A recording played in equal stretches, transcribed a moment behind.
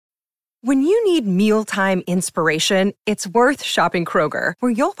When you need mealtime inspiration, it's worth shopping Kroger,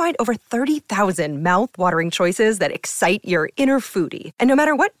 where you'll find over 30,000 mouth-watering choices that excite your inner foodie. And no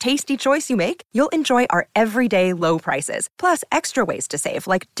matter what tasty choice you make, you'll enjoy our everyday low prices, plus extra ways to save,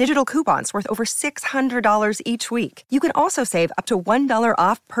 like digital coupons worth over $600 each week. You can also save up to $1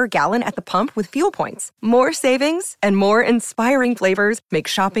 off per gallon at the pump with fuel points. More savings and more inspiring flavors make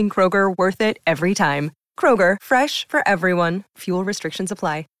shopping Kroger worth it every time. Kroger, fresh for everyone. Fuel restrictions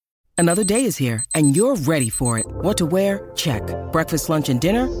apply. Another day is here, and you're ready for it. What to wear? Check. Breakfast, lunch, and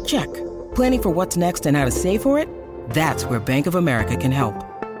dinner? Check. Planning for what's next and how to save for it? That's where Bank of America can help.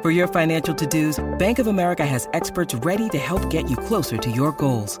 For your financial to-dos, Bank of America has experts ready to help get you closer to your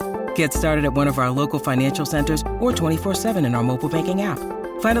goals. Get started at one of our local financial centers or 24/7 in our mobile banking app.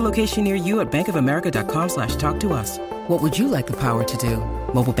 Find a location near you at bankofamerica.com/talktous. What would you like the power to do?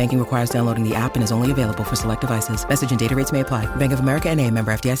 Mobile banking requires downloading the app and is only available for select devices. Message and data rates may apply. Bank of America N.A.,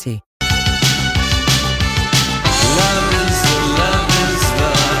 member FDIC.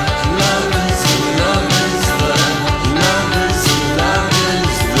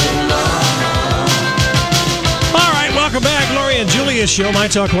 Welcome back, Lori and Julia Show, My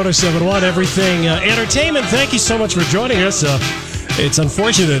Talk 107.1, everything entertainment. Thank you so much for joining us. It's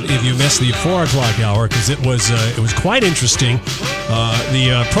unfortunate if you missed the 4 o'clock hour because it was quite interesting.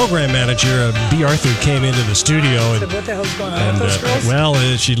 The program manager, B. Arthur, came into the studio and what the hell's going on with those girls? Well,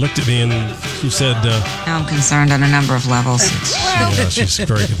 she looked at me and she said, I'm concerned on a number of levels. yeah, she's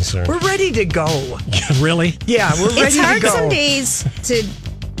very concerned. We're ready to go. Really? Yeah, we're ready It's hard to go. some days to.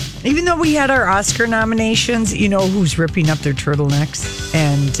 Even though we had our Oscar nominations, you know who's ripping up their turtlenecks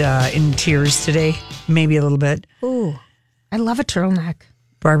and in tears today? Maybe a little bit. Ooh, I love a turtleneck.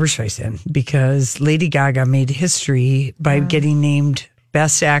 Barbra Streisand, because Lady Gaga made history by getting named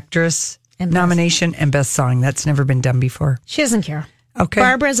Best Actress And nomination and Best Song. That's never been done before. She doesn't care. Okay.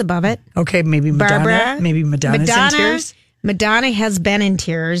 Barbara's above it. Okay, maybe Madonna. Barbara. Maybe Madonna's in tears. Madonna has been in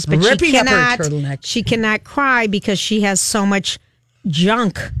tears, but Ripping she up her cannot. turtleneck. She cannot cry because she has so much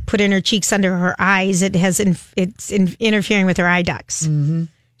junk put in her cheeks under her eyes. It's interfering with her eye ducts. Mm-hmm.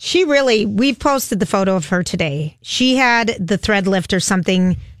 She really. We've posted the photo of her today. She had the thread lift or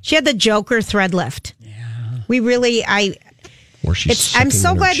something. She had the Joker thread lift. Yeah. We really. I'm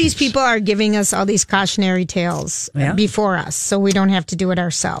so glad these people are giving us all these cautionary tales before us, so we don't have to do it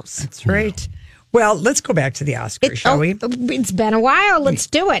ourselves. That's right. Well, let's go back to the Oscars, shall we? It's been a while. Let's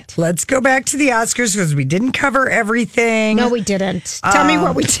do it. Let's go back to the Oscars because we didn't cover everything. No, we didn't. Tell me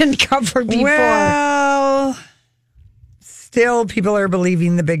what we didn't cover before. Well, still, people are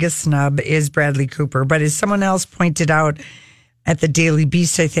believing the biggest snub is Bradley Cooper. But as someone else pointed out at the Daily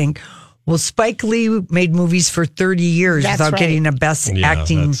Beast, I think, well, Spike Lee made movies for 30 years without getting a Best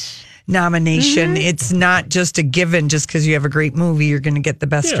Acting nomination. Mm-hmm. It's not just a given. Just because you have a great movie, you're going to get the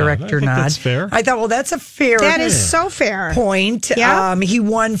Best Director nod. That's fair. I thought, well, that's a fair. That is so fair. Point. Yeah. He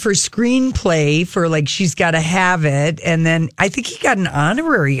won for screenplay for She's Gotta Have It, and then I think he got an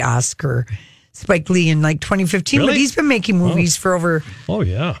honorary Oscar, Spike Lee, in 2015. Really? But he's been making movies for over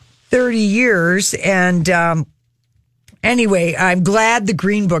 30 years, and anyway, I'm glad the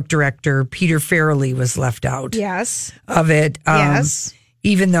Green Book director Peter Farrelly was left out. Yes. Of it. Yes.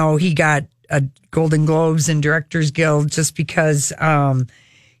 Even though he got a Golden Globes and Directors Guild, just because,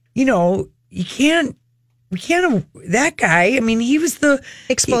 we can't, that guy, I mean, he was the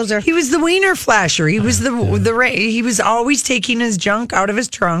exposer. He was the wiener flasher. He was he was always taking his junk out of his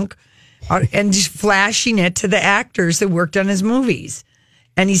trunk and just flashing it to the actors that worked on his movies.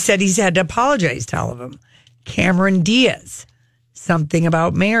 And he said he's had to apologize to all of them. Cameron Diaz, Something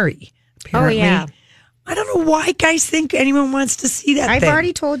About Mary. Apparently, I don't know why guys think anyone wants to see that I've thing.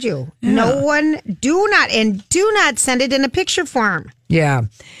 already told you. Yeah. No one, do not send it in a picture form. Yeah.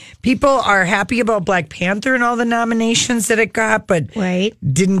 People are happy about Black Panther and all the nominations that it got, but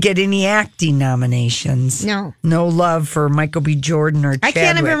didn't get any acting nominations. No. No love for Michael B. Jordan or Chadwick. I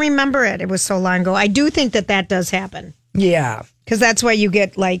can't even remember it. It was so long ago. I do think that does happen. Yeah. Because that's why you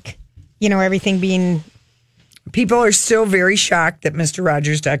get, everything being... People are still very shocked that Mr.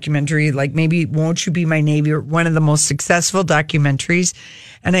 Rogers' documentary, maybe Won't You Be My Neighbor, one of the most successful documentaries.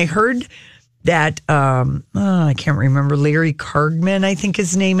 And I heard that, I can't remember, Larry Kargman, I think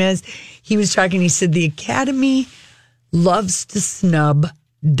his name is. He was talking, he said, the Academy loves to snub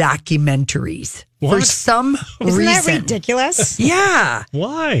documentaries. What? For some reason. Isn't that ridiculous? Yeah.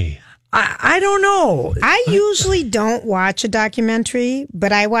 Why? I don't know. I usually don't watch a documentary,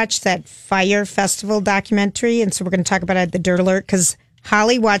 but I watched that Fire Festival documentary, and so we're going to talk about it at the Dirt Alert, because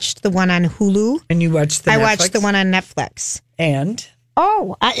Holly watched the one on Hulu. And you watched the Netflix? I watched the one on Netflix. And?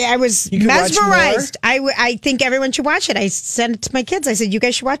 Oh, I was You could watch mesmerized. I think everyone should watch it. I sent it to my kids. I said, you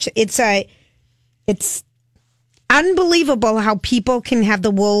guys should watch it. It's unbelievable how people can have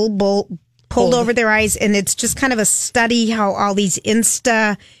the wool pulled over their eyes. And it's just kind of a study how all these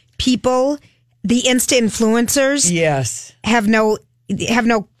Insta people, the Insta influencers, Yes. have no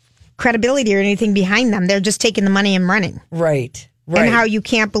credibility or anything behind them. They're just taking the money and running. Right. And how you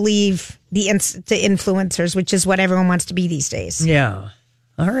can't believe the influencers, which is what everyone wants to be these days. Yeah.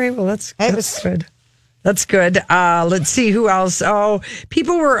 All right. Well, that's good. That's good. Let's see who else. Oh,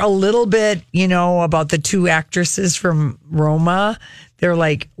 people were a little bit, about the two actresses from Roma. They're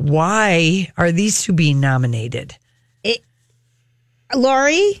like, why are these two being nominated?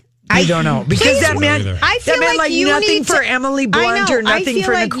 Lori? I don't know. Because that meant, I feel like you nothing need for to, Emily Blunt or nothing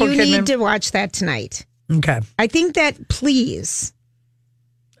for Nicole Kidman. You need to watch that tonight. Okay. I think that, please.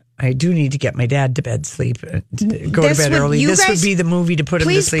 I do need to get my dad to bed sleep. Go to bed early. This would be the movie to put him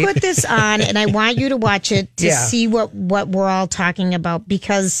to sleep. Please put this on, and I want you to watch it to see what we're all talking about,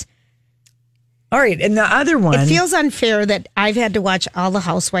 because... All right, and the other one... It feels unfair that I've had to watch all the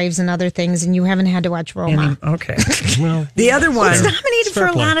Housewives and other things, and you haven't had to watch Roma. Okay. Well, the other one... It's nominated for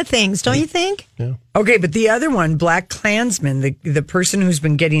a lot of things, don't you think? Yeah. Okay, but the other one, Black Klansman, the person who's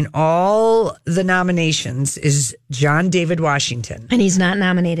been getting all the nominations is John David Washington. And he's not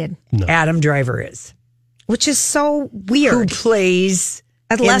nominated. No. Adam Driver is. Which is so weird. Who plays...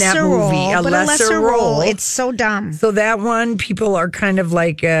 A lesser role, a lesser role. It's so dumb. So that one, people are kind of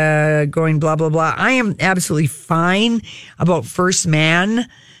like going blah, blah, blah. I am absolutely fine about First Man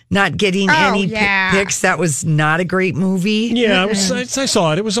not getting any picks. That was not a great movie. Yeah, I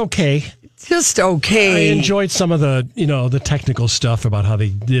saw it. It was okay. Just okay. I enjoyed some of the, the technical stuff about how they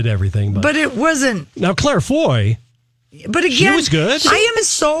did everything. But it wasn't. Now, Claire Foy... But again, she was good. I am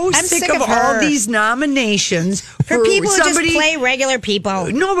so sick of all these nominations for people who just play regular people.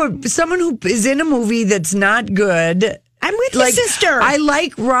 No, but someone who is in a movie that's not good. I'm with your sister. I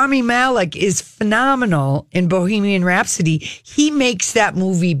like Rami Malek is phenomenal in Bohemian Rhapsody. He makes that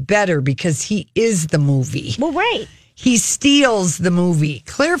movie better because he is the movie. Well, right. He steals the movie.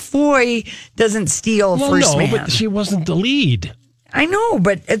 Claire Foy doesn't steal First Man. But she wasn't the lead. I know,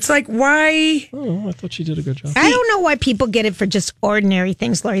 but it's like, why? Oh, I thought she did a good job. I don't know why people get it for just ordinary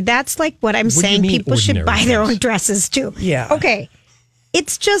things, Lori. That's like what I'm saying. People should buy their own dresses, too. Yeah. Okay.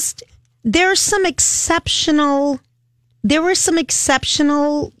 It's just, there were some exceptional,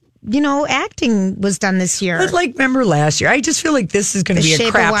 acting was done this year. But remember last year? I just feel like this is going to be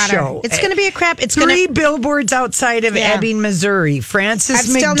a crap show. It's going to be a crap. It's Three billboards outside of Ebbing, Missouri.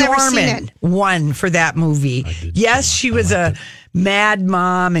 Frances McDormand won for that movie. Yes, she was a mad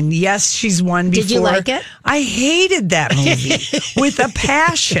mom, and yes, she's won before. Did you like it? I hated that movie with a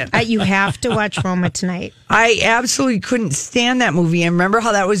passion. You have to watch Roma tonight. I absolutely couldn't stand that movie. And remember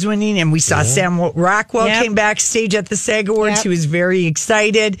how that was winning? And we saw Sam Rockwell came backstage at the SAG Awards. He was very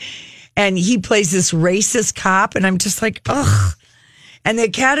excited. And he plays this racist cop. And I'm just like, ugh. And the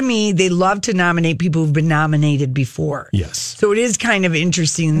Academy, they love to nominate people who've been nominated before. Yes. So it is kind of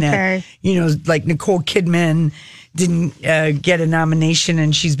interesting that, like Nicole Kidman didn't get a nomination,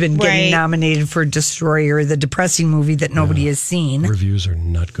 and she's been getting nominated for Destroyer, the depressing movie that nobody has seen. Reviews are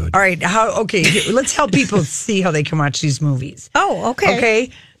not good. All right, let's help people see how they can watch these movies. Oh, okay.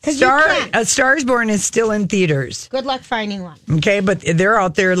 Okay. A Star is Born is still in theaters. Good luck finding one. Okay, but they're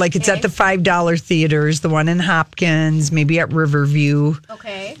out there. It's at the $5 theaters, the one in Hopkins, maybe at Riverview.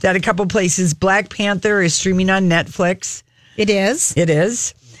 Okay. It's at a couple places. Black Panther is streaming on Netflix. It is? It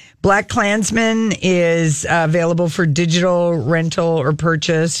is. Black Klansman is available for digital rental or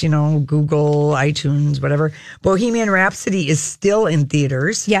purchase, Google, iTunes, whatever. Bohemian Rhapsody is still in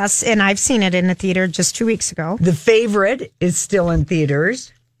theaters. Yes, and I've seen it in the theater just 2 weeks ago. The Favorite is still in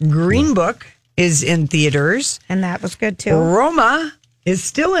theaters. Green Book is in theaters. And that was good, too. Roma is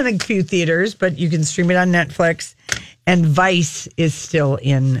still in a few theaters, but you can stream it on Netflix. And Vice is still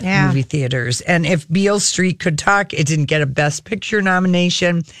in movie theaters. And if Beale Street Could Talk, it didn't get a Best Picture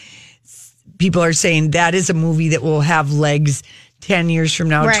nomination. People are saying that is a movie that will have legs 10 years from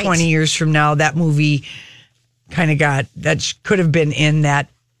now, 20 years from now. That movie kind of could have been in that.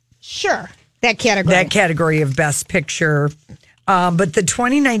 Sure. That category. That category of Best Picture. But the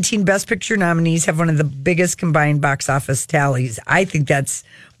 2019 Best Picture nominees have one of the biggest combined box office tallies. I think that's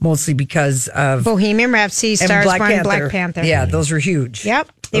mostly because of Bohemian Rhapsody, Stars Born, Black Panther. Yeah, those were huge. Yep,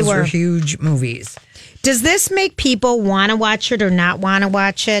 those were huge movies. Does this make people want to watch it or not want to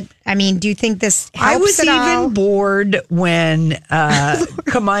watch it? I mean, do you think this helps at all? I was even bored when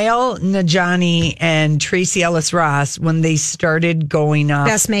Kumail Nanjiani and Tracy Ellis Ross, when they started going off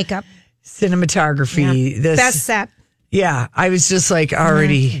Best makeup, cinematography, best set. Yeah, I was just like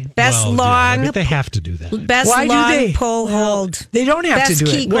already. Best Well, long, yeah, but they have to do that. best Why do long they? pull hold. They don't have Best to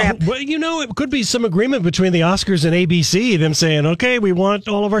do key it. grab. Well, it could be some agreement between the Oscars and ABC, them saying, okay, we want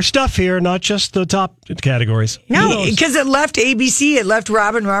all of our stuff here, not just the top categories. No. Because it left ABC, it left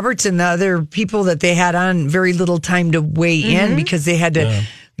Robin Roberts and the other people that they had on very little time to weigh in because they had to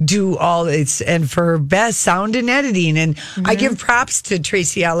do all it's and for best sound and editing. And I give props to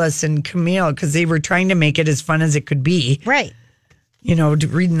Tracy Ellis and Camille because they were trying to make it as fun as it could be. Right. You know,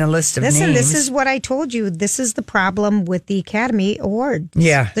 reading the list of Listen, names. this is what I told you. This is the problem with the Academy Awards.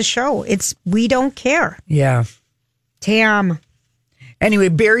 Yeah. The show. It's we don't care. Yeah. Tam. Anyway,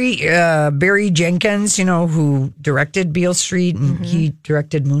 Barry Jenkins, you know, who directed Beale Street and he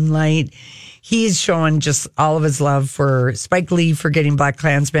directed Moonlight. He's showing just all of his love for Spike Lee for getting Black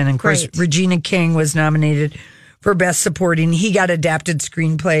Klansman. And of course, Right. Regina King was nominated for Best Supporting. He got adapted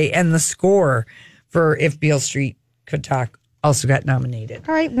screenplay, and the score for If Beale Street Could Talk also got nominated.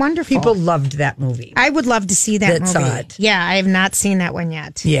 All right, wonderful. People loved that movie. I would love to see that movie. saw it. Yeah, I have not seen that one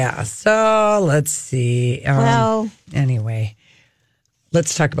yet. Yeah, so let's see. Well- Anyway,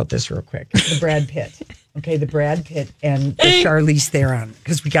 let's talk about this real quick. The Brad Pitt. Okay, the Brad Pitt and the Charlize Theron,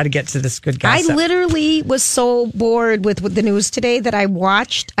 because we got to get to this good I gossip. literally was so bored with the news today that I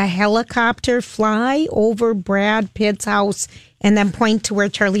watched a helicopter fly over Brad Pitt's house and then point to where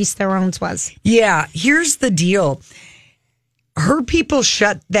Charlize Theron's was. Yeah, here's the deal. Her people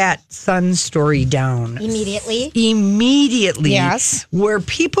shut that Sun story down Immediately? immediately. Yes. Where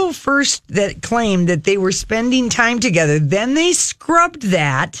people first that claimed that they were spending time together, then they scrubbed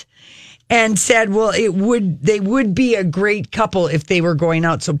that and said, well, they would be a great couple if they were going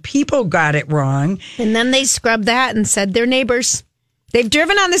out. So people got it wrong. And then they scrubbed that and said they're neighbors. They've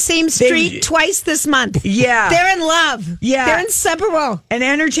driven on the same street twice this month. Yeah. They're in love. Yeah. They're inseparable. And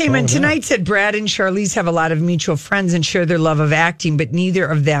Entertainment Tonight said Brad and Charlize have a lot of mutual friends and share their love of acting, but neither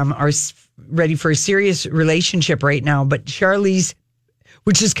of them are ready for a serious relationship right now. But Charlize,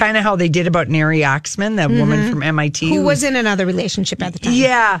 which is kind of how they did about Neri Oxman, that woman from MIT. Who was in another relationship at the time.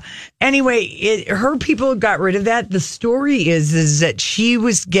 Yeah. Anyway, her people got rid of that. The story is that she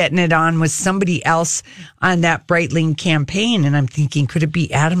was getting it on with somebody else on that Breitling campaign. And I'm thinking, could it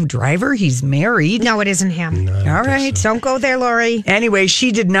be Adam Driver? He's married. No, it isn't him. All right. Don't go there, Lori. Anyway,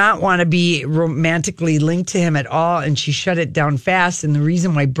 she did not want to be romantically linked to him at all, and she shut it down fast. And the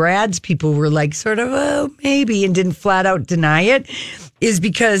reason why Brad's people were like sort of, oh, maybe, and didn't flat out deny it is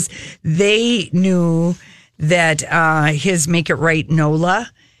because they knew that his Make It Right NOLA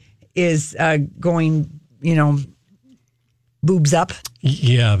is going, boobs up.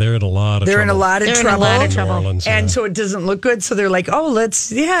 Yeah, they're in a lot of They're trouble. in a lot of They're in a trouble. lot of New trouble. Orleans, And yeah. so it doesn't look good. So they're like, oh,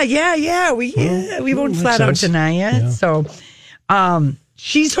 let's, we won't makes flat out sense. deny it. Yeah. So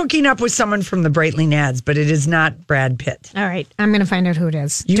she's hooking up with someone from the Breitling ads, but it is not Brad Pitt. All right. I'm going to find out who it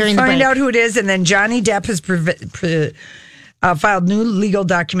is You during the find break. out who it is, and then Johnny Depp has filed new legal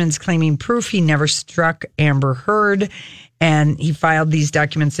documents claiming proof he never struck Amber Heard. And he filed these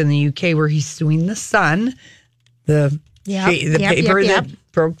documents in the UK where he's suing The Sun, the paper that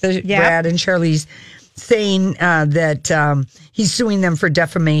broke the Brad and Charlize, saying that he's suing them for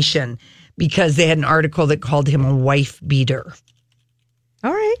defamation because they had an article that called him a wife beater.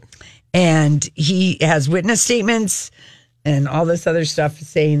 All right. And he has witness statements and all this other stuff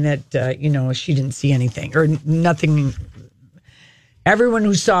saying that, she didn't see anything or nothing. Everyone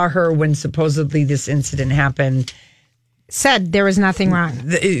who saw her when supposedly this incident happened Said there was nothing wrong.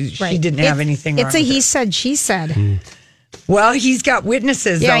 she didn't have anything wrong. It's a with he it. said, she said. Well, he's got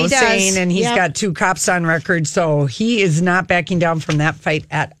witnesses, Yeah, though, he does. saying, and he's Yep. got 2 cops on record, so he is not backing down from that fight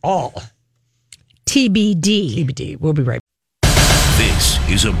at all. TBD. TBD. We'll be right back. This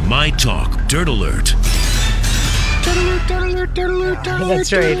is a My Talk Dirt Alert.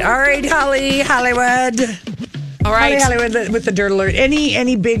 That's right. All right, Hollywood. All right. Hollywood with the Dirt Alert.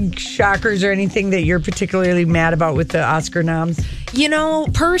 Any big shockers or anything that you're particularly mad about with the Oscar noms?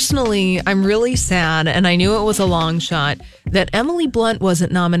 Personally, I'm really sad, and I knew it was a long shot, that Emily Blunt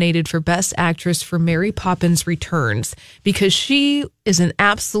wasn't nominated for Best Actress for Mary Poppins Returns, because she is an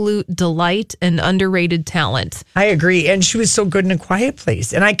absolute delight and underrated talent. I agree. And she was so good in A Quiet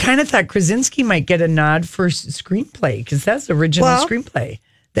Place. And I kind of thought Krasinski might get a nod for screenplay because that's the original screenplay.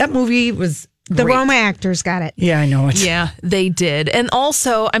 That movie was The great. Roma actors got it. Yeah, I know it. Yeah, they did. And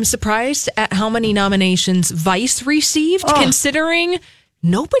also, I'm surprised at how many nominations Vice received, considering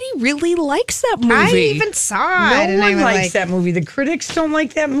nobody really likes that movie. I even saw No it. And I one was likes like, that movie. The critics don't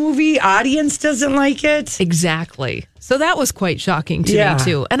like that movie. Audience doesn't like it. Exactly. So that was quite shocking to me,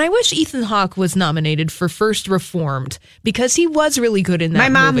 too. And I wish Ethan Hawke was nominated for First Reformed because he was really good in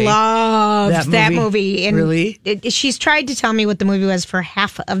that movie. My mom loved that movie. And really? She's tried to tell me what the movie was for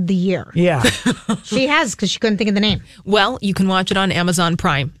half of the year. Yeah. She has, because she couldn't think of the name. Well, you can watch it on Amazon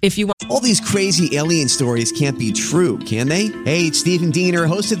Prime if you want. All these crazy alien stories can't be true, can they? Hey, it's Stephen Diener,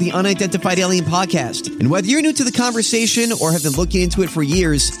 host of the Unidentified Alien Podcast. And whether you're new to the conversation or have been looking into it for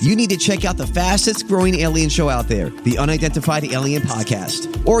years, you need to check out the fastest growing alien show out there, the Unidentified Alien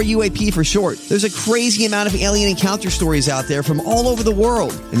Podcast, or UAP for short. There's a crazy amount of alien encounter stories out there from all over the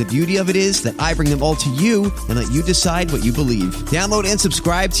world. And the beauty of it is that I bring them all to you and let you decide what you believe. Download and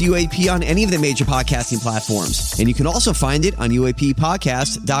subscribe to UAP on any of the major podcasting platforms. And you can also find it on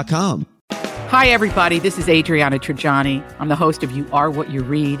UAPpodcast.com. Hi, everybody. This is Adriana Trajani. I'm the host of You Are What You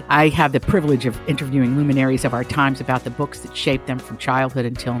Read. I have the privilege of interviewing luminaries of our times about the books that shaped them from childhood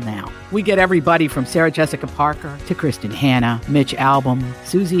until now. We get everybody from Sarah Jessica Parker to Kristen Hanna, Mitch Albom,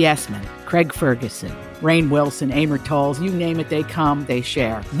 Susie Essman, Craig Ferguson, Rainn Wilson, Amor Tolls, you name it, they come, they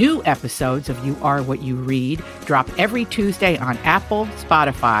share. New episodes of You Are What You Read drop every Tuesday on Apple,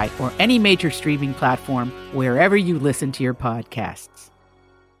 Spotify, or any major streaming platform wherever you listen to your podcasts.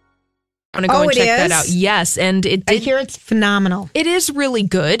 I'm going to go and check that out. Yes, and I hear it's phenomenal. It is really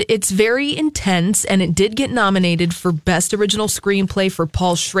good. It's very intense, and it did get nominated for Best Original Screenplay for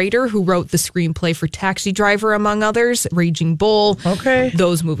Paul Schrader, who wrote the screenplay for Taxi Driver, among others, Raging Bull. Okay.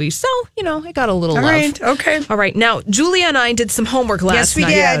 Those movies. So, it got a little love. All right, okay. All right, now, Julia and I did some homework last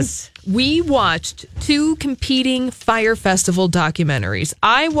night. Yes. We watched 2 competing Fire Festival documentaries.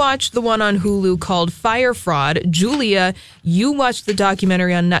 I watched the one on Hulu called Fire Fraud. Julia, you watched the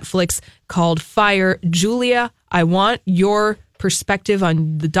documentary on Netflix called Fire. Julia, I want your perspective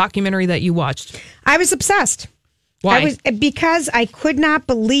on the documentary that you watched. I was obsessed. Why? Because I could not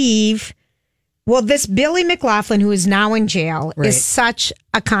believe, this Billy McLaughlin, who is now in jail, is such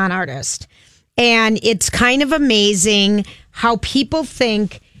a con artist. And it's kind of amazing how people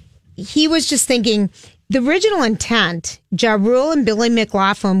think. He was just thinking the original intent. Ja Rule and Billy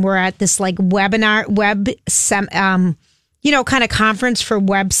McLaughlin were at this webinar, kind of conference for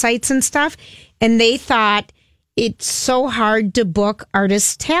websites and stuff. And they thought it's so hard to book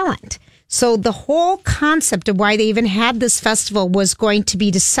artist talent. So the whole concept of why they even had this festival was going to be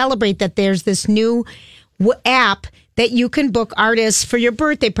to celebrate that there's this new app that you can book artists for your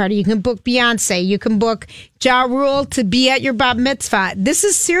birthday party. You can book Beyonce. You can book Ja Rule to be at your bar mitzvah. This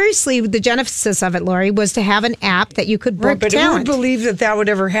is seriously the genesis of it, Lori, was to have an app that you could book but talent. who would believe that would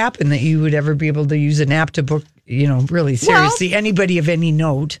ever happen, that you would ever be able to use an app to book, really seriously, anybody of any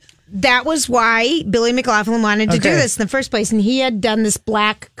note? That was why Billy McLaughlin wanted to do this in the first place. And he had done this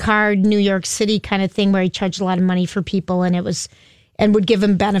black card New York City kind of thing where he charged a lot of money for people, and would give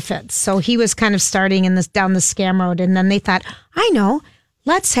him benefits. So he was kind of starting down the scam road. And then they thought, I know,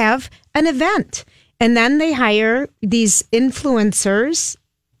 let's have an event. And then they hire these influencers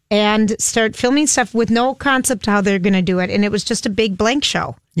and start filming stuff with no concept how they're going to do it. And it was just a big blank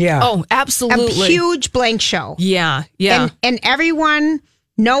show. Yeah. Oh, absolutely. A huge blank show. Yeah, yeah. And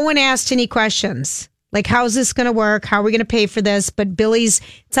no one asked any questions. Like, how's this going to work? How are we going to pay for this? But Billy's,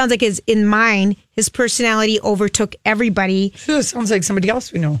 it sounds like his personality overtook everybody. Sure, sounds like somebody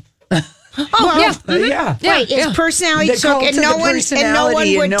else we know. Yeah. Right. His personality took, and no one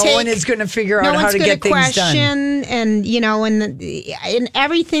is going to figure out how to get things done. And and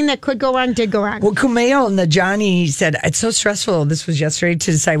everything that could go wrong did go wrong. Well, Kumail Nanjiani said it's so stressful. This was yesterday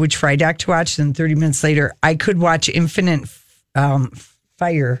to decide which Fry doc to watch, and 30 minutes later, I could watch Infinite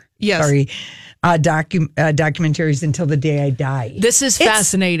Fire. Yes. Sorry. Documentaries until the day I die. This is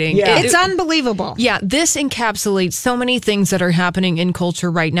fascinating. It's unbelievable. Yeah, this encapsulates so many things that are happening in culture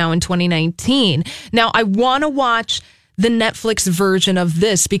right now in 2019. Now, I want to watch the Netflix version of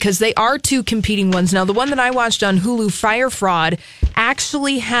this because they are 2 competing ones. Now, the one that I watched on Hulu, Fire Fraud,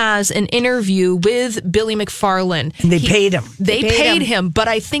 actually has an interview with Billy McFarland. And they paid him. They paid him, but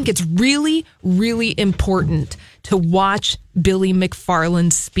I think it's really, really important to watch Billy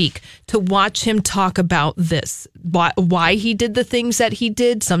McFarland speak, to watch him talk about this, why he did the things that he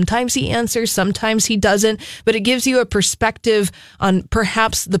did. Sometimes he answers, sometimes he doesn't, but it gives you a perspective on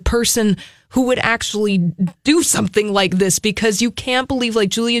perhaps the person who would actually do something like this, because you can't believe, like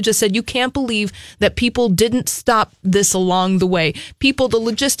Julia just said, you can't believe that people didn't stop this along the way. People, the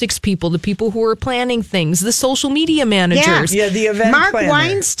logistics people, the people who are planning things, the social media managers. Yeah, the event Mark planner.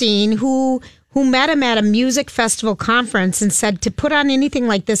 Weinstein, who met him at a music festival conference and said to put on anything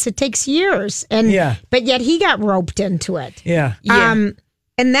like this, it takes years. But yet he got roped into it. Yeah. And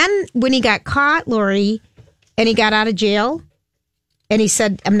then when he got caught, Lori, and he got out of jail, and he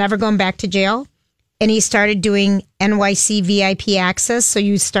said, I'm never going back to jail. and he started doing NYC VIP access. So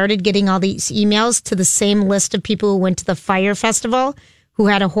you started getting all these emails to the same list of people who went to the Fire Festival who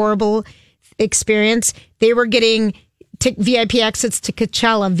had a horrible experience. They were getting VIP access to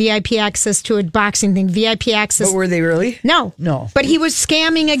Coachella, VIP access to a boxing thing, VIP access. But were they really? No. But he was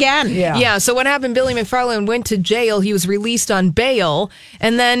scamming again. Yeah. So what happened? Billy McFarland went to jail. He was released on bail.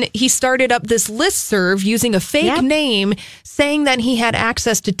 And then he started up this listserv using a fake name, saying that he had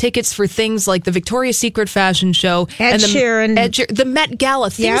access to tickets for things like the Victoria's Secret fashion show. Ed Sheeran. The Met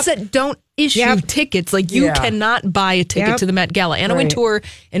Gala. Things that don't issue tickets. Like you cannot buy a ticket to the Met Gala. Anna Wintour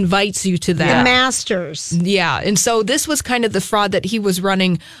invites you to that. The Masters. Yeah. And so this was kind of the fraud that he was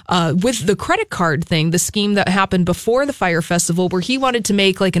running with the credit card thing, the scheme that happened before the Fire Festival, where he wanted to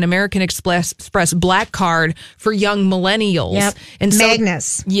make like an American Express black card for young millennials. Yep. And so,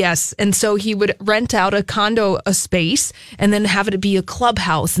 Magnus. Yes. And so he would rent out a space and then have it be a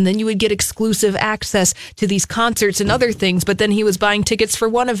clubhouse. And then you would get exclusive access to these concerts and other things. But then he was buying tickets for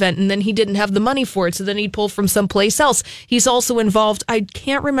one event and then he didn't have the money for it. So then he'd pull from someplace else. He's also involved, I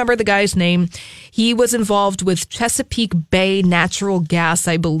can't remember the guy's name. He was involved with Chesapeake Bay Natural Gas,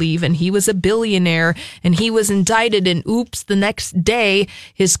 I believe, and he was a billionaire and he was indicted, and oops, the next day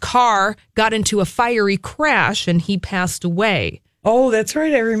his car got into a fiery crash and he passed away. Oh, that's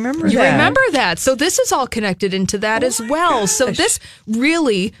right. I remember that. You remember that. So this is all connected into that as well. So this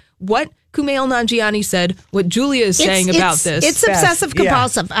really, what Kumail Nanjiani said, what Julia is saying about this. It's obsessive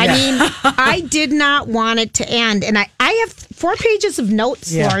compulsive. I mean, I did not want it to end. And I have 4 pages of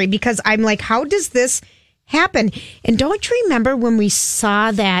notes, Lori, because I'm like, how does this happen? And don't you remember when we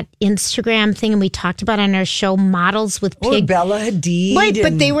saw that Instagram thing and we talked about on our show models with pigs? Bella Hadid. Right,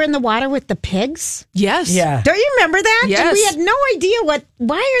 but they were in the water with the pigs? Yes. Yeah. Don't you remember that? Yes. And we had no idea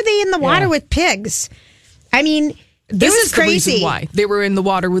why are they in the water with pigs? I mean, This was is the crazy. reason why they were in the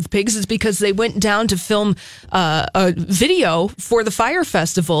water with pigs is because they went down to film a video for the Fire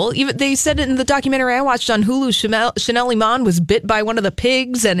Festival. Even they said it in the documentary I watched on Hulu. Chanel Iman was bit by one of the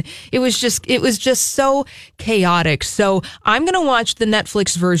pigs, and it was just so chaotic. So I'm going to watch the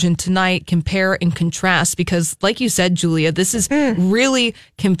Netflix version tonight, compare and contrast, because like you said, Julia, this is really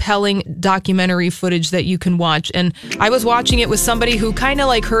compelling documentary footage that you can watch. And I was watching it with somebody who kind of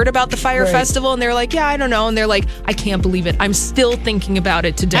like heard about the Fire Festival, and they're like, yeah, I don't know. And they're like, I can't believe it. I'm still thinking about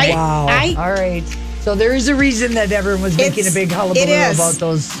it today. Wow. All right. So there is a reason that everyone was making a big hullabaloo about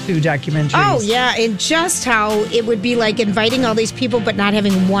those 2 documentaries. Oh, yeah. And just how it would be like inviting all these people but not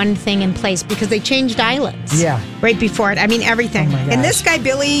having one thing in place because they changed islands. Yeah. Right before it. I mean, everything. Oh my gosh. And this guy,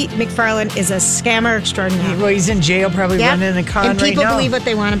 Billy McFarland, is a scammer extraordinaire. Well, he's in jail probably running a con right now. And people believe what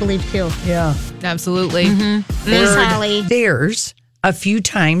they want to believe, too. Yeah. Absolutely. There's Holly. Stairs a few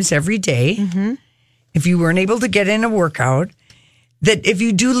times every day. If you weren't able to get in a workout, that if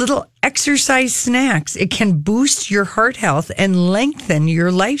you do little exercise snacks, it can boost your heart health and lengthen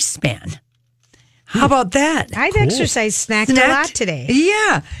your lifespan. How about that? I've exercise snacked a lot today.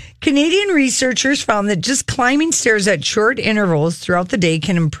 Yeah. Canadian researchers found that just climbing stairs at short intervals throughout the day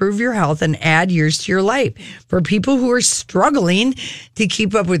can improve your health and add years to your life. For people who are struggling to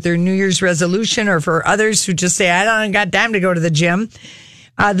keep up with their New Year's resolution, or for others who just say, I don't got time to go to the gym,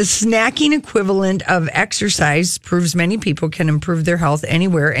 the snacking equivalent of exercise proves many people can improve their health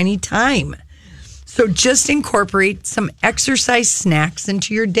anywhere, anytime. So just incorporate some exercise snacks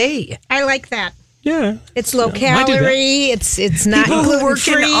into your day. I like that. Yeah. It's low calorie. It's not People who work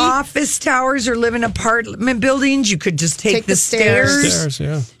in gluten-free. office towers or live in apartment buildings, you could just take the stairs.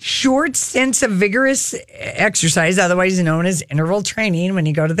 Short stints of vigorous exercise, otherwise known as interval training, when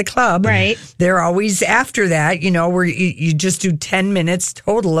you go to the club. Right. They're always after that, where you just do 10 minutes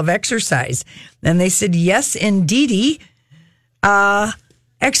total of exercise. And they said, yes, indeedy,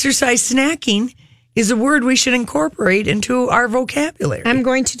 exercise snacking is a word we should incorporate into our vocabulary. I'm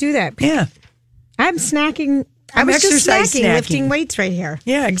going to do that. Yeah. I'm snacking. I'm I was just exercise snacking. lifting weights right here.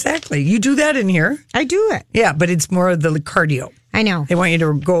 Yeah, exactly. You do that in here. I do it. Yeah, but it's more of the cardio. I know. They want you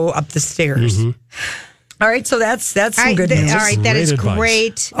to go up the stairs. All right, so that's some good news. All right, that is advice.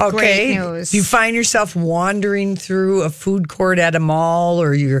 great. Okay. Great news. If you find yourself wandering through a food court at a mall,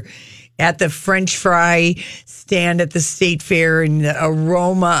 or you're at the French fry stand at the state fair and the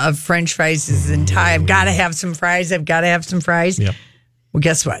aroma of French fries is entire, I've got to have some fries. Yep. Well,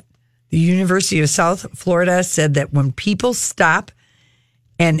 guess what? The University of South Florida said that when people stop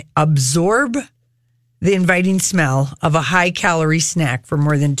and absorb the inviting smell of a high-calorie snack for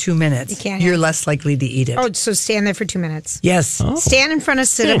more than 2 minutes, you're less likely to eat it. Oh, so stand there for 2 minutes. Yes. Stand in front of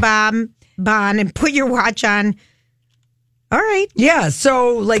Cinnabon and put your watch on. All right. Yeah,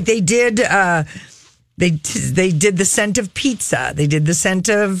 so like they did They did the scent of pizza. They did the scent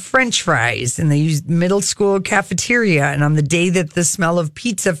of French fries, and they used middle school cafeteria. And on the day that the smell of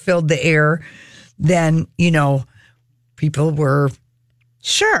pizza filled the air, then, people were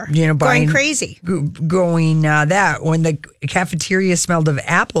going buying, crazy. Going that. When the cafeteria smelled of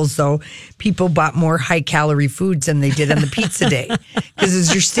apples, though, people bought more high-calorie foods than they did on the pizza day. Because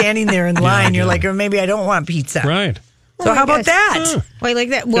as you're standing there in line, you're like, oh, maybe I don't want pizza. Right. So how about that? Why like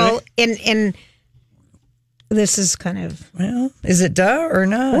that? Well, and this is kind of... Well, is it duh or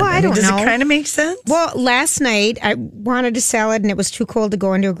not? Well, I don't know. Does it kind of make sense? Well, last night I wanted a salad and it was too cold to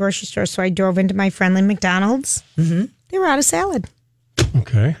go into a grocery store, so I drove into my friendly McDonald's. Mm-hmm. They were out of salad.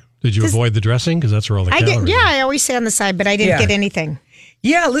 Okay. Did you avoid the dressing? Because that's where all the calories are. I always say on the side, but I didn't get anything.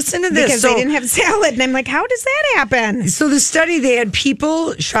 Yeah, listen to this. Because they didn't have salad. And I'm like, how does that happen? So the study, they had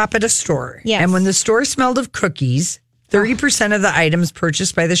people shop at a store. Yes. And when the store smelled of cookies, 30% of the items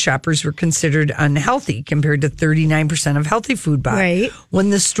purchased by the shoppers were considered unhealthy compared to 39% of healthy food bought. Right. When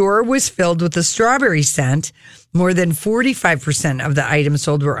the store was filled with a strawberry scent, more than 45% of the items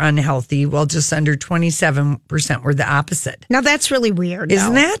sold were unhealthy, while just under 27% were the opposite. Now, that's really weird.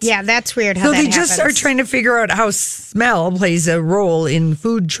 Isn't that? Yeah, that's weird how so that they happens. just are trying to figure out how smell plays a role in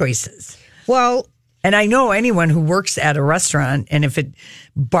food choices. Well... And I know anyone who works at a restaurant, and if it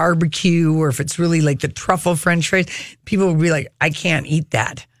barbecue or if it's really like the truffle French fries, people will be like, I can't eat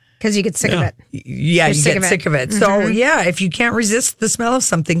that. Because you get sick of it. Yeah, you get sick of it. Mm-hmm. So, yeah, if you can't resist the smell of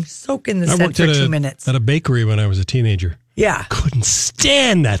something, soak in the scent for 2 minutes. At a bakery when I was a teenager. Yeah. Couldn't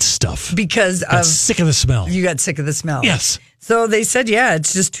stand that stuff. Because got sick of the smell. You got sick of the smell. Yes. So they said,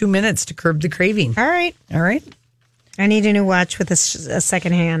 it's just 2 minutes to curb the craving. All right. I need a new watch with a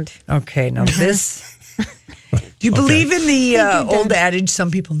second hand. Okay, now this... Do you believe in the old adage,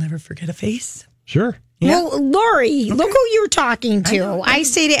 some people never forget a face? Sure. Yeah. Well, Lori, look who you're talking to. I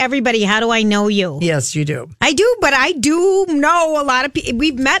say to everybody, how do I know you? Yes, you do. I do, but I do know a lot of people.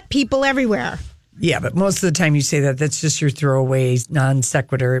 We've met people everywhere. Yeah, but most of the time you say that, that's just your throwaway non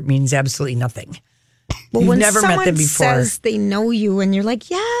sequitur. It means absolutely nothing. Well, You've when never met them before. Says they know you and you're like,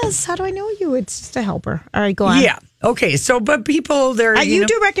 yes, how do I know you? It's just a helper. All right, go on. Yeah. Okay. So, but people, they're. You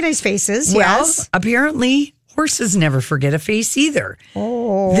do recognize faces. Well, yes. Apparently, horses never forget a face either.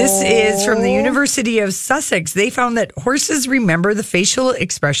 Oh. This is from the University of Sussex. They found that horses remember the facial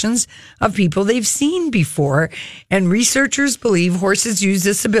expressions of people they've seen before. And researchers believe horses use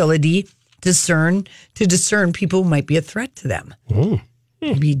this ability to discern people who might be a threat to them. Oh.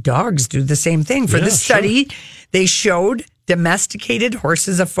 Maybe dogs do the same thing. For this study, they showed domesticated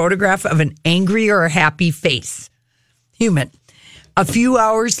horses a photograph of an angry or a happy face. Human. A few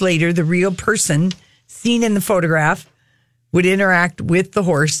hours later, the real person seen in the photograph would interact with the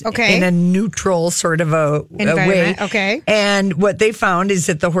horse in a neutral sort of a way. Okay. And what they found is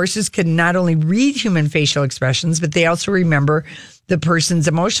that the horses could not only read human facial expressions, but they also remember the person's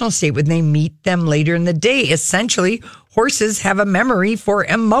emotional state when they meet them later in the day. Essentially, horses have a memory for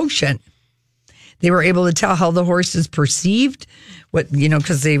emotion. They were able to tell how the horses perceived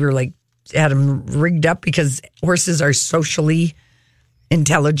because they were had them rigged up because horses are socially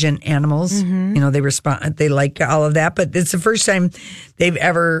intelligent animals. Mm-hmm. They respond, they like all of that, but it's the first time they've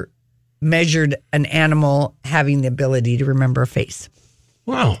ever measured an animal having the ability to remember a face.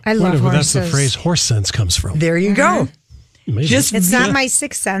 Wow. I love horses. That's the phrase horse sense comes from. There you go. Amazing. It's not my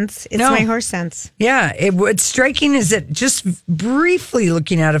sixth sense. It's my horse sense. Yeah. What's striking is that just briefly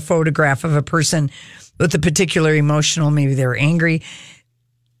looking at a photograph of a person with a particular emotional, maybe they're angry.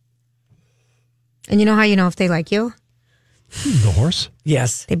 And you know how you know if they like you? The horse?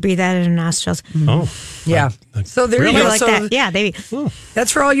 Yes. They breathe out of their nostrils. Oh. Yeah. So there you go. Like that. Yeah, they.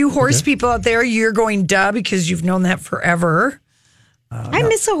 That's for all you horse people out there. You're going duh because you've known that forever. I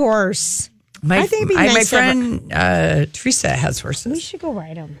miss a horse. I think it'd be nice. My friend Teresa has horses. We should go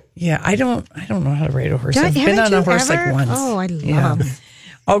ride them. Yeah, I don't know how to ride a horse. I've been on a horse like once. Oh, I love them.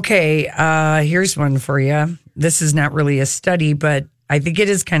 Okay, here's one for you. This is not really a study, but I think it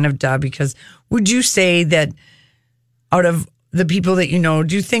is kind of duh because would you say that out of the people that you know,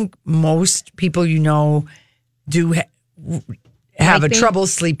 do you think most people you know do have trouble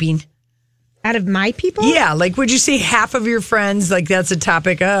sleeping? Out of my people? Yeah, would you say half of your friends, that's a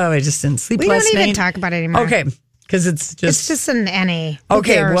topic, I just didn't sleep last night? We don't even talk about it anymore. Okay, because it's just an NA.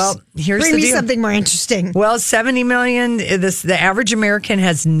 Okay, well, here's Bring the me deal. something more interesting. Well, 70 million, the average American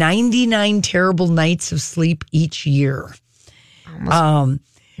has 99 terrible nights of sleep each year. Almost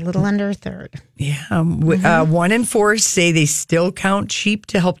a little under a third. Yeah. 1 in 4 say they still count sheep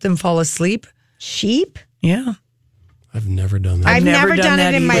to help them fall asleep. Sheep? Yeah. I've never done that. I've never done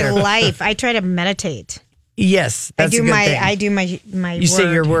it in either. my life. I try to meditate. Yes, that's I do a good my. thing. I do my. You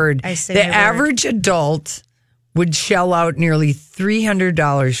say your word. I say the my word. average adult would shell out nearly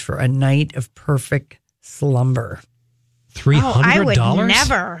 $300 for a night of perfect slumber. $300? Oh, I would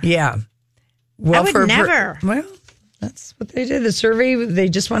never. Yeah. Well, I would never. Well, that's what they did. The survey, they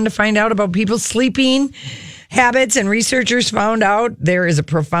just wanted to find out about people's sleeping habits, and researchers found out there is a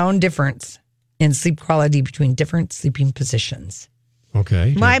profound difference in sleep quality between different sleeping positions.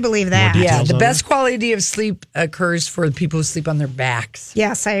 Okay. Well, I believe that. More Yeah, details the on best quality of sleep occurs for the people who sleep on their backs.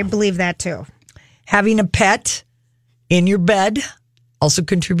 Yes, I believe that too. Having a pet in your bed also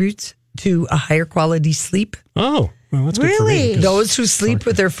contributes to a higher quality sleep. Oh, well, that's good for me. Really? 'cause- Those who sleep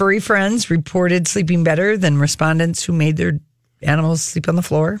with their furry friends reported sleeping better than respondents who made their animals sleep on the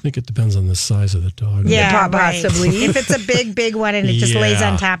floor. I think it depends on the size of the dog. Yeah, Possibly. Right. If it's a big one and it just lays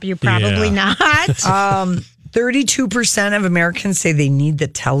Yeah. on top of you, probably Yeah. not. 32% of Americans say they need the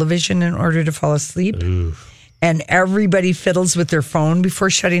television in order to fall asleep. And everybody fiddles with their phone before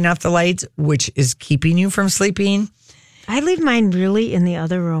shutting off the lights, which is keeping you from sleeping. I leave mine really in the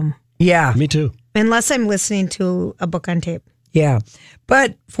other room, Yeah. Me too. unless I'm listening to a book on tape. Yeah.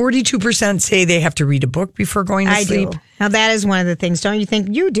 But 42% say they have to read a book before going to I sleep. do. Now that is one of the things. Don't you think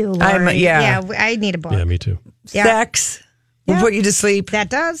you do, Lori? yeah. I need a book. Yeah, me too. Yeah. Sex will put you to sleep. That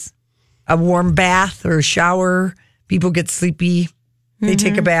does. A warm bath or a shower. People get sleepy. They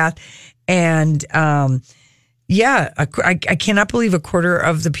take a bath. And I cannot believe a quarter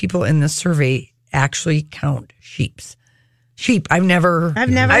of the people in the survey actually count sheeps. Sheep. I've never. I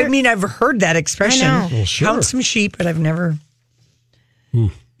mean, I've heard that expression. I know. Well, sure. Count some sheep, but I've never.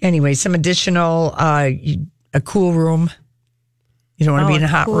 Anyway, some additional, a cool room. You don't want to be in a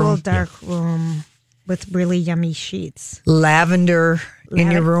hot cool, room. dark room with really yummy sheets. Lavender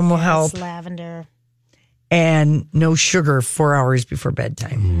in your room will Yes, help. Lavender. And no sugar 4 hours before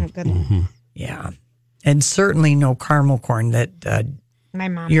bedtime. Good. Yeah. And certainly no caramel corn that My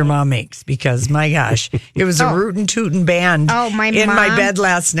mom. your mom makes, because my gosh, it was a rootin' tootin' band my in my mom- bed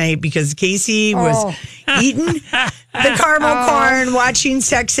last night because Casey was eating the caramel corn, watching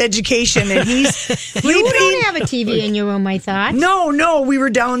Sex Education, and he's sleeping. You don't have a TV in your room, I thought. No, we were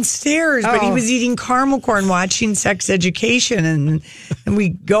downstairs, but he was eating caramel corn, watching Sex Education, and we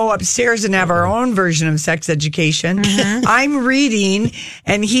go upstairs and have our own version of Sex Education. I'm reading,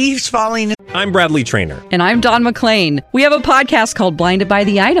 and he's falling. I'm Bradley Trainer. And I'm Don McClain. We have a podcast called Blinded by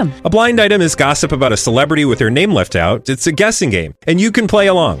the Item. A blind item is gossip about a celebrity with their name left out. It's a guessing game, and you can play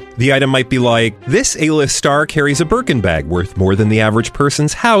along. The item might be like, this A-list star carries a Birkin bag worth more than the average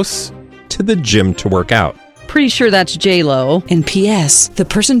person's house to the gym to work out. Pretty sure that's J-Lo. And P.S. the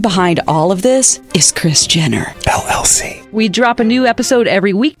person behind all of this is Kris Jenner, LLC. We drop a new episode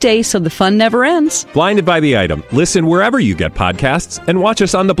every weekday so the fun never ends. Blinded by the Item. Listen wherever you get podcasts and watch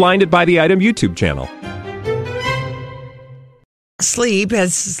us on the Blinded by the Item YouTube channel. Sleep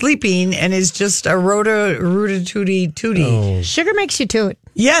as sleeping and is just a rooty-tooty-tooty. Oh. Sugar makes you toot.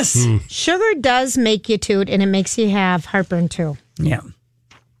 Yes. Sugar does make you toot, and it makes you have heartburn too. Yeah. In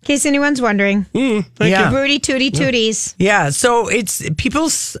case anyone's wondering. Yeah. Rooty tooty tooties. Yeah. So it's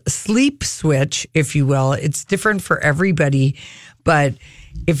people's sleep switch, if you will. It's different for everybody. But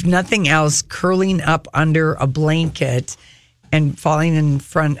if nothing else, curling up under a blanket and falling in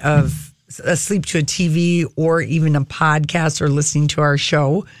front of asleep to a TV or even a podcast or listening to our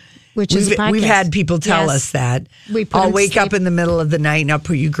show. Which is a podcast. We've had people tell Yes. us that. We put I'll them to wake up sleep. in the middle of the night and I'll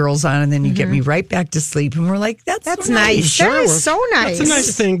put you girls on and then you get me right back to sleep. And we're like, that's so nice. That is so nice. That's a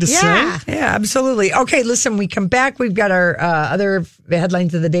nice thing to Yeah. say. Yeah, absolutely. Okay, listen, we come back. We've got our other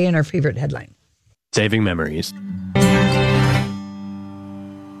headlines of the day and our favorite headline. Saving memories.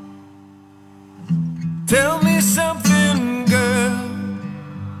 Tell me something, girl.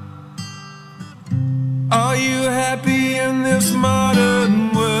 Are you happy in this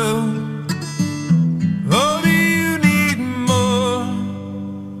modern world? Or do you need more?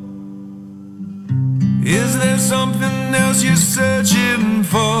 Is there something else you're searching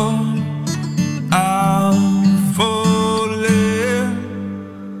for? I'm falling.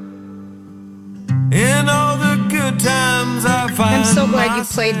 In all the good times I find I'm so glad you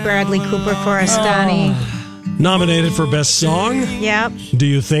played Bradley Cooper for us, Donnie. Nominated for Best Song. Yep. Do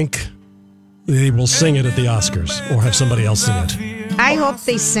you think they will sing it at the Oscars or have somebody else sing it? I hope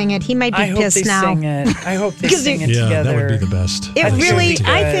they sing it. He might be I hope pissed they now. sing it. I hope they sing it Yeah, together. that would be the best. It I think really, so,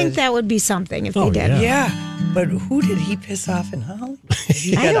 too. I think that would be something if they did. Yeah. But who did he piss off in Hollywood?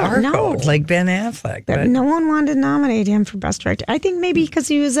 He I got don't know. Arco, like Ben Affleck. But no one wanted to nominate him for Best Director. I think maybe because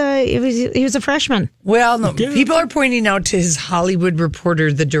he was a freshman. Well, no, people are pointing out to his Hollywood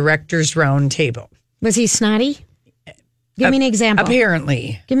Reporter, the Directors Round Table. Was he snotty? Give me an example.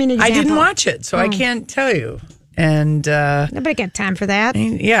 Apparently. Give me an example. I didn't watch it, so I can't tell you. And nobody got time for that.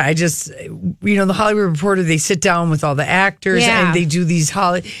 Yeah, I just, the Hollywood Reporter, they sit down with all the actors and they do these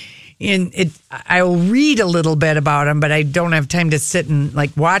I'll read a little bit about them, but I don't have time to sit and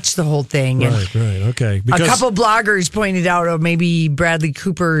watch the whole thing. Right, okay. Because a couple bloggers pointed out, maybe Bradley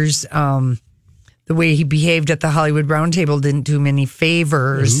Cooper's the way he behaved at the Hollywood Roundtable didn't do him any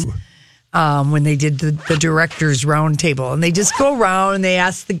favors when they did the directors roundtable, and they just go around and they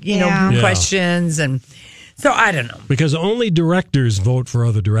ask the questions, and so I don't know, because only directors vote for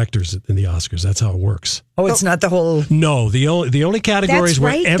other directors in the Oscars. That's how it works. Oh, it's not the whole. No, the only categories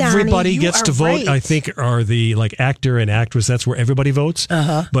where everybody gets to vote, I think, are the actor and actress. That's where everybody votes.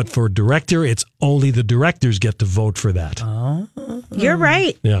 But for director, it's only the directors get to vote for that. You're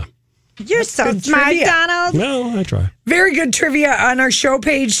right. Yeah. You're so smart, Donald. Well, I try. Very good trivia on our show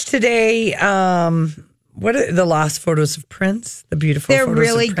page today. What are the lost photos of Prince? The beautiful photos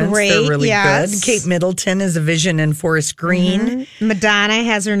really of Prince. Great. They're really yes. good. Kate Middleton is a vision in forest green. Mm-hmm. Madonna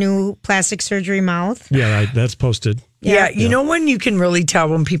has her new plastic surgery mouth. Yeah, that's posted. Yeah, you know when you can really tell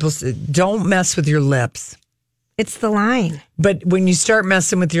when people say, don't mess with your lips. It's the line. But when you start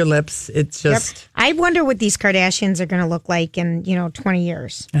messing with your lips, it's just... Yep. I wonder what these Kardashians are going to look like in, 20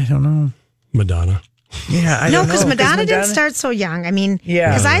 years. I don't know. Madonna. Yeah, I don't know. No, because Madonna didn't start so young. I mean,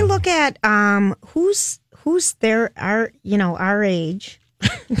 because I look at who's there, our age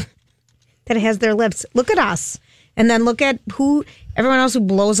that has their lips. Look at us. And then look at everyone else who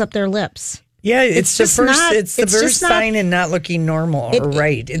blows up their lips. Yeah, it's the first sign in not looking normal or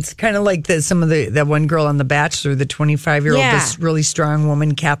right. It's kind of like that one girl on The Bachelor, the 25-year-old, this really strong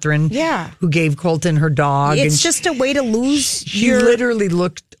woman, Catherine, who gave Colton her dog. It's just a way to lose She literally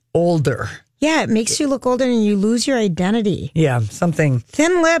looked older. Yeah, it makes you look older and you lose your identity. Yeah, something.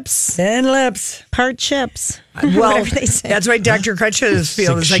 Thin lips. Part chips. Well, that's why Dr. Crutch's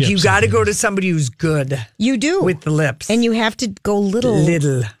feel. It's like you got to go to somebody who's good. You do. With the lips. And you have to go little.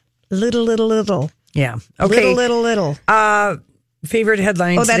 Little. Yeah. Okay. Little. Favorite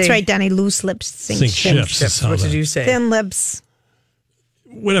headline today? That's right, Danny. Loose lips sink ships. What did you say? Thin lips.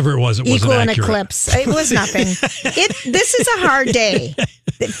 Whatever it wasn't equal an accurate. eclipse. It was nothing. This is a hard day.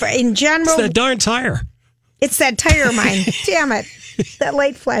 In general, it's that darn tire. It's that tire of mine. Damn it. That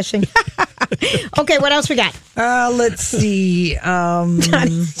light flashing. Okay, what else we got? Let's see.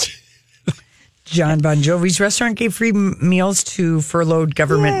 John Bon Jovi's restaurant gave free meals to furloughed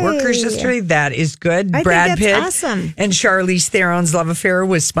government workers yesterday. That is good. Brad Pitt. Awesome. And Charlize Theron's love affair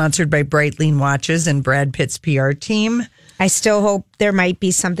was sponsored by Breitling Watches and Brad Pitt's PR team. I still hope there might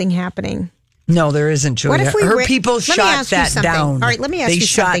be something happening. No, there isn't, Julia. Her people shot that down. All right, let me ask you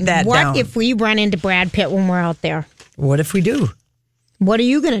something. What if we run into Brad Pitt when we're out there? What if we do? What are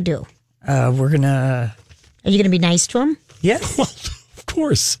you going to do? Are you going to be nice to him? Yes. Well, of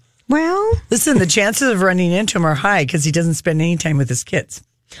course. Well, listen, the chances of running into him are high because he doesn't spend any time with his kids.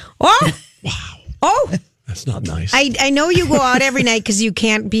 Oh, wow. Oh, that's not nice. I know you go out every night because you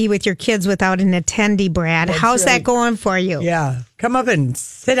can't be with your kids without an attendee, Brad. How's that going for you? Yeah, come up and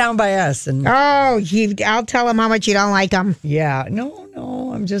sit down by us. And I'll tell him how much you don't like him. Yeah,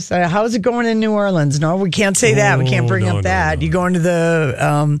 no, I'm just. How's it going in New Orleans? No, we can't say that. We can't bring up that. No. You going to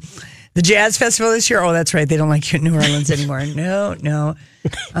the Jazz Festival this year? Oh, that's right. They don't like you in New Orleans anymore. No.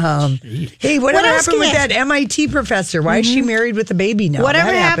 Hey, whatever happened with that MIT professor? Why is she married with a baby now?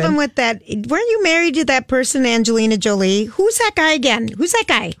 Whatever happened with that? Weren't you married to that person, Angelina Jolie? Who's that guy again? Who's that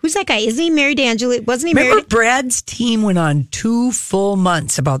guy? Isn't he married to Angelina? Wasn't he married? Remember, Brad's team went on 2 full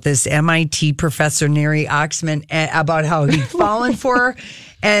months about this MIT professor, Neri Oxman, about how he'd fallen for her.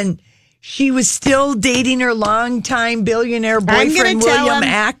 And she was still dating her longtime billionaire boyfriend, William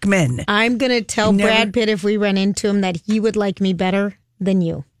Ackman. I'm going to tell Brad Pitt if we run into him that he would like me better than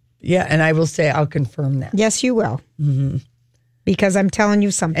you. Yeah, and I will say I'll confirm that. Yes, you will. Mm-hmm. Because I'm telling you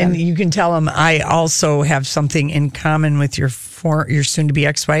something. And you can tell him I also have something in common with your soon-to-be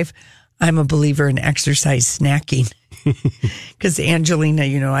ex-wife. I'm a believer in exercise snacking. Because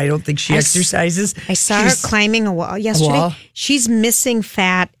Angelina, I don't think she exercises. I saw her climbing a wall yesterday. She's missing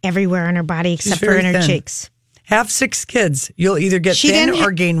fat everywhere on her body except for in her cheeks. Have 6 kids. You'll either get thin or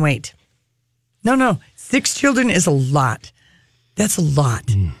gain weight. No. 6 children is a lot. That's a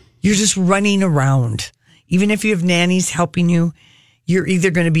lot. You're just running around. Even if you have nannies helping you, you're either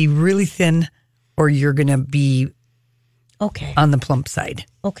going to be really thin or you're going to be on the plump side.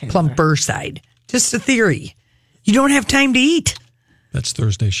 Okay. Plumper side. Just a theory. You don't have time to eat. That's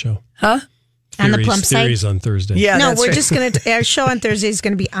Thursday's show. Huh? On the plump side? Theories on Thursday. Yeah, no, we're just going to, our show on Thursday is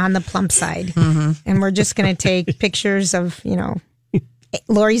going to be on the plump side. Mm-hmm. And we're just going to take pictures of,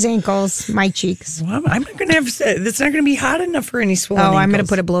 Lori's ankles, my cheeks. Well, I'm not going to have. It's not going to be hot enough for any swollen. I'm going to ankles.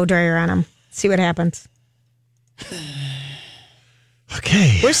 put a blow dryer on them. See what happens.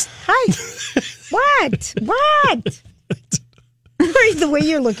 Okay. Hi. What? Lori, the way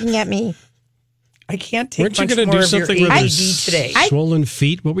you're looking at me. I can't take. Weren't you much going to more do of your something with AD your today? swollen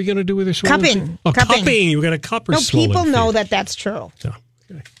feet? What were we going to do with your swollen Cupping. feet? Oh, cupping. You got a cup or No, swollen people feet? know that that's true. So,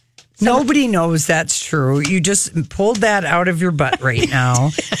 okay. Nobody knows that's true. You just pulled that out of your butt right now.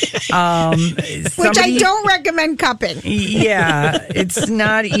 Which I don't recommend cupping. Yeah, it's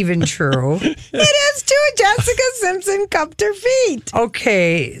not even true. It is too. Jessica Simpson cupped her feet.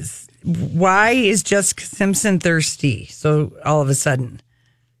 Okay, why is Jessica Simpson thirsty? So all of a sudden,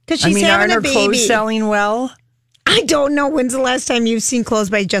 Because she's having aren't a her baby. clothes selling well? I don't know when's the last time you've seen clothes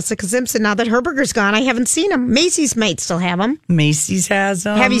by Jessica Simpson. Now that Herberger's gone, I haven't seen them. Macy's might still have them. Macy's has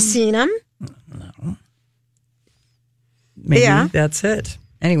them. Have you seen them? No. Maybe that's it.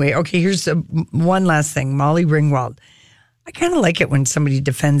 Anyway, okay, here's one last thing. Molly Ringwald. I kind of like it when somebody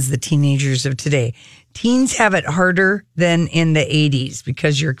defends the teenagers of today. Teens have it harder than in the 80s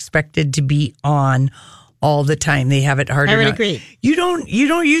because you're expected to be on all the time. They have it harder. I would now. agree. You don't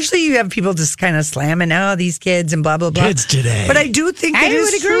usually you have people just kind of slamming these kids and blah blah blah. Kids today. But I do think I it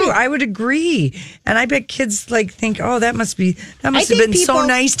is would true. agree. I would agree. And I bet kids think, oh, that must have think been so people-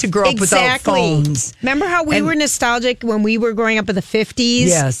 nice to grow up without phones. Remember how we were nostalgic when we were growing up in the 50s?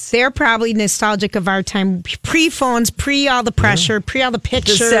 Yes. They're probably nostalgic of our time. Pre-phones, pre all the pressure, pre all the The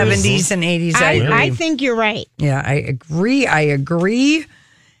pictures. 70s and 80s. I agree. I think you're right. Yeah, I agree.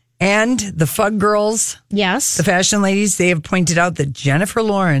 And the Fug Girls, Yes. the fashion ladies, they have pointed out that Jennifer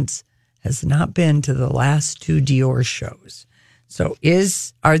Lawrence has not been to the last two Dior shows. So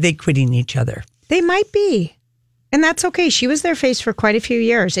are they quitting each other? They might be. And that's okay. She was their face for quite a few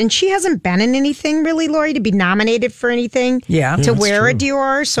years. And she hasn't been in anything really, Lori, to be nominated for anything. Yeah. To that's wear a true.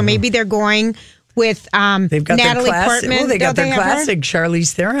 Dior. So maybe they're going with They've got Natalie their classic. Portman. Well, they got Don't their have her? classic.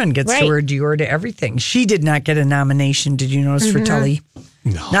 Charlize Theron gets Right. to wear Dior to everything. She did not get a nomination. Did you notice for Tully?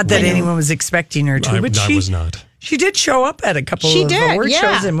 No. Not that anyone was expecting her to, but I was not. She did show up at a couple She of did, award yeah.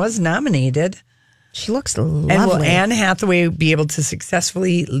 shows and was nominated. She looks lovely. And will Anne Hathaway be able to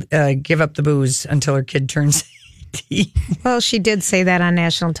successfully give up the booze until her kid turns 18? Well, she did say that on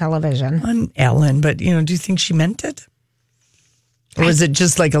national television. On Ellen, but do you think she meant it? Or was it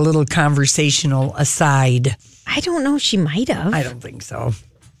just like a little conversational aside? I don't know. She might have. I don't think so.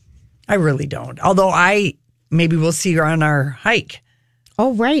 I really don't. Although maybe we'll see her on our hike.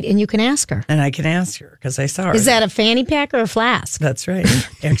 Oh, right. And you can ask her. And I can ask her because I saw her. Is that a fanny pack or a flask? That's right.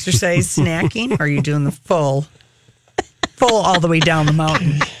 Exercise, snacking, or are you doing the full all the way down the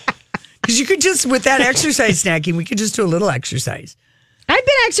mountain? Because you could just, with that exercise snacking, we could just do a little exercise. I've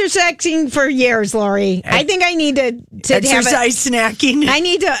been exercising for years, Lori. I think I need to exercise snacking. I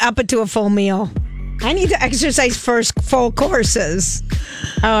need to up it to a full meal. I need to exercise first full courses.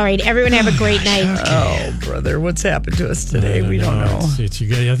 All right, everyone have a great night. Oh, brother, what's happened to us today? We don't know.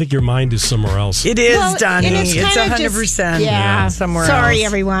 I think your mind is somewhere else. It is, Donnie. and It's kinda 100%. Yeah, somewhere Sorry, else.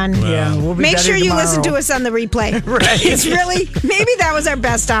 everyone. Yeah, we'll be Make better sure you tomorrow. listen to us on the replay. Right. It's really, maybe that was our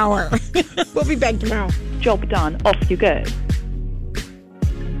best hour. We'll be back tomorrow. Job done. Off you go.